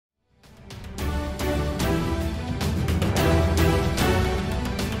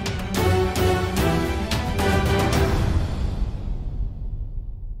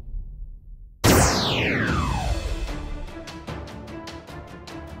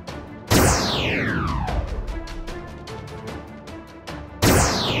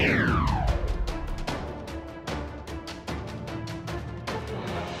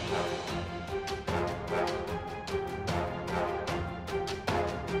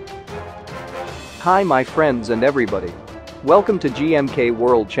Hi my friends and everybody. Welcome to GMK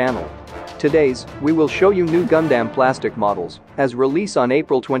World channel. Today's, we will show you new Gundam plastic models, as release on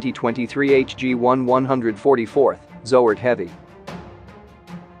April 2023 HG1 144th, Zowort Heavy.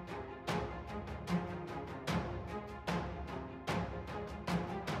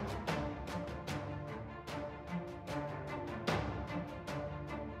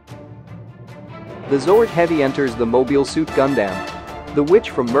 The Zowort Heavy enters the Mobile Suit Gundam, the Witch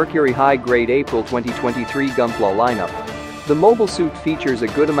from Mercury High Grade April 2023 Gunpla lineup. The mobile suit features a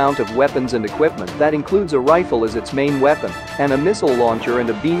good amount of weapons and equipment that includes a rifle as its main weapon and a missile launcher and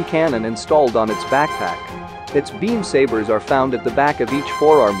a beam cannon installed on its backpack. Its beam sabers are found at the back of each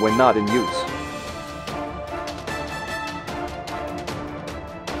forearm when not in use.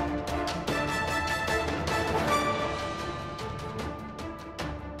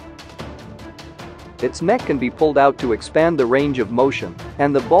 Its neck can be pulled out to expand the range of motion,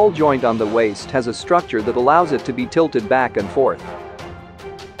 and the ball joint on the waist has a structure that allows it to be tilted back and forth.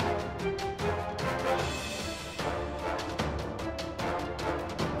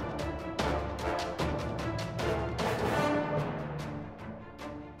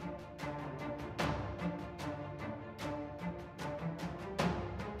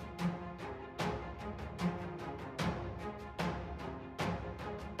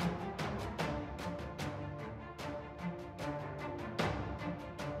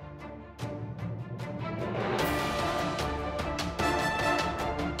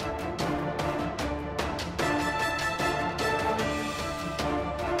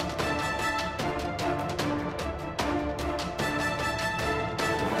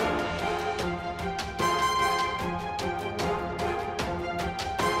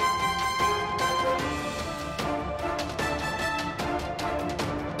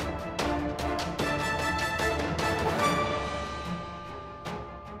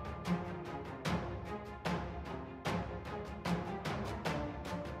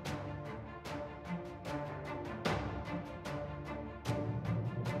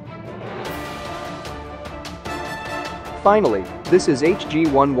 Finally, this is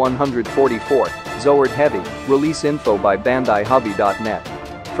HG1 144th, Zowort Heavy, release info by BandaiHobby.net.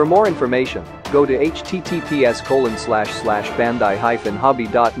 For more information, go to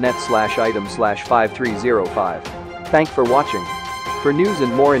https://bandai-hobby.net/item/5305. Thanks for watching. For news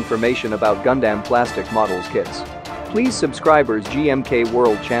and more information about Gundam plastic models kits, please subscribe our GMK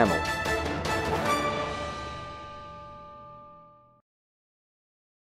World channel.